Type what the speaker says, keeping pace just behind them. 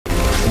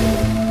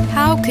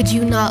How could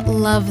you not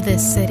love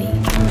this city?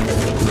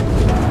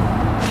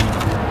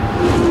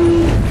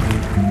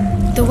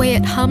 The way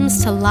it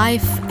hums to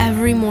life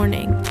every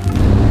morning.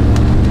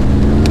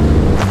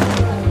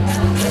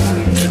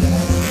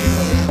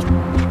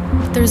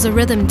 There's a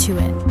rhythm to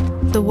it,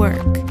 the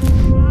work.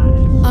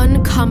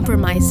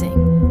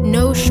 Uncompromising,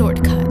 no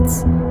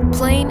shortcuts,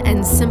 plain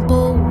and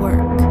simple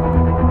work.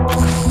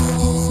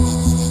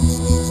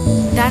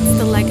 That's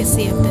the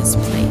legacy of this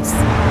place,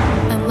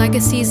 and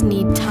legacies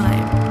need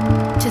time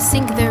to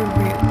sink their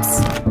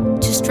roots,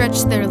 to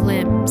stretch their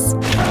limbs.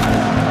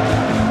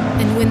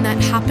 And when that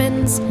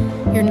happens,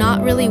 you're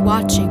not really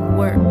watching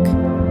work.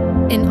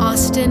 In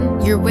Austin,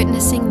 you're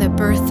witnessing the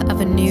birth of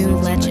a new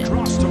legend.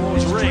 Cross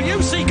towards Ring.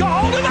 UC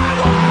got hold of that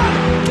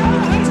one!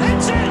 Goes,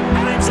 hits it,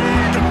 and it's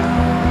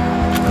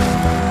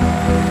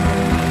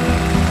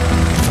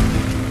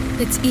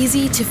in! It's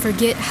easy to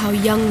forget how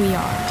young we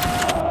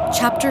are.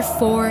 Chapter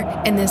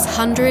 4 in this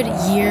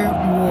 100-year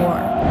war.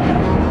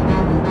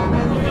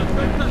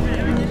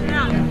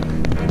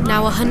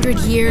 Now 100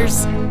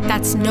 years,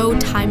 that's no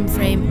time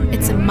frame,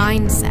 it's a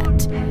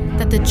mindset.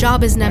 That the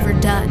job is never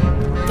done,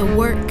 the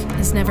work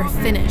is never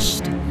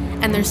finished,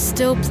 and there's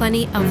still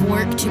plenty of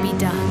work to be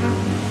done.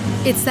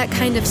 It's that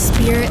kind of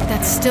spirit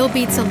that still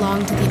beats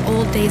along to the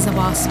old days of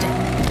Austin.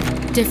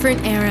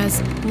 Different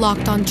eras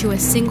locked onto a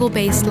single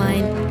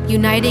baseline,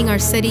 uniting our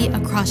city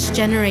across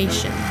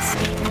generations.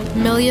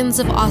 Millions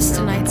of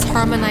Austinites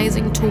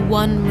harmonizing to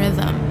one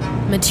rhythm,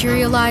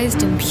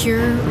 materialized in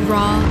pure,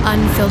 raw,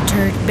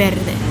 unfiltered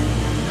verde.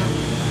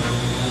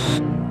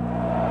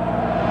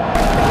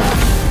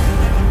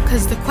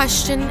 Because the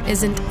question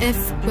isn't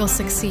if we'll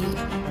succeed.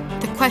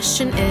 The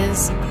question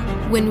is,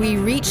 when we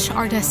reach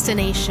our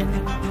destination,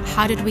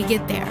 how did we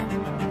get there?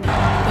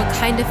 What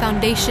kind of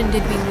foundation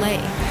did we lay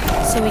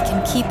so we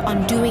can keep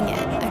on doing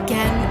it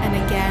again and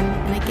again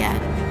and again?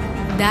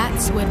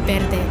 That's what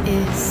verde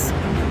is.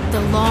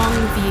 The long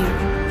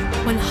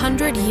view.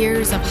 100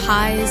 years of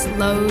highs,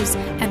 lows,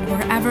 and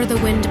wherever the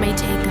wind may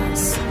take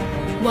us.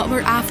 What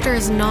we're after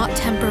is not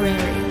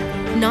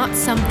temporary, not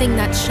something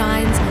that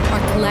shines or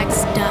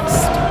collects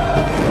dust.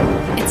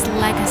 It's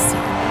legacy.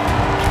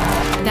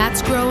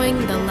 That's growing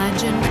the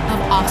legend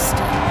of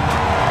Austin.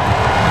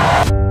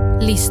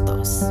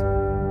 Listos.